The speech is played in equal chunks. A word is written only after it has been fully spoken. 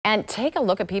And take a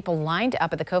look at people lined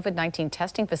up at the COVID-19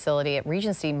 testing facility at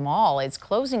Regency Mall. It's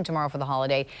closing tomorrow for the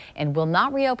holiday and will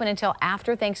not reopen until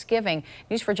after Thanksgiving.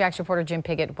 News4JAX reporter Jim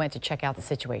Piggott went to check out the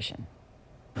situation.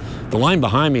 The line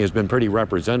behind me has been pretty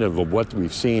representative of what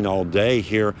we've seen all day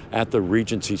here at the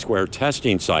Regency Square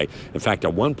testing site. In fact,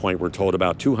 at one point, we're told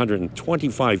about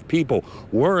 225 people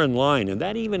were in line, and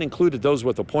that even included those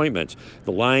with appointments.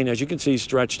 The line, as you can see,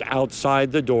 stretched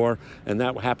outside the door, and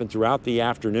that happened throughout the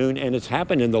afternoon, and it's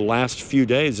happened in the last few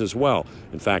days as well.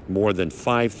 In fact, more than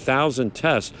 5,000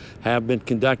 tests have been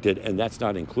conducted, and that's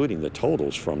not including the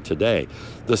totals from today.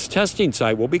 This testing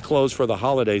site will be closed for the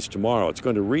holidays tomorrow. It's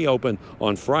going to reopen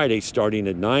on Friday starting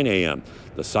at 9 a.m.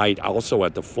 The site also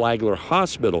at the Flagler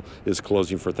Hospital is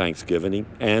closing for Thanksgiving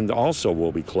and also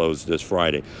will be closed this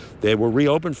Friday. They will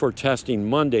reopen for testing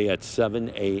Monday at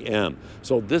 7 a.m.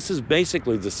 So this is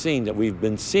basically the scene that we've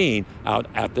been seeing out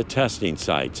at the testing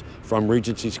sites. From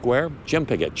Regency Square, Jim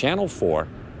Piggott, Channel 4,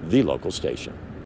 the local station.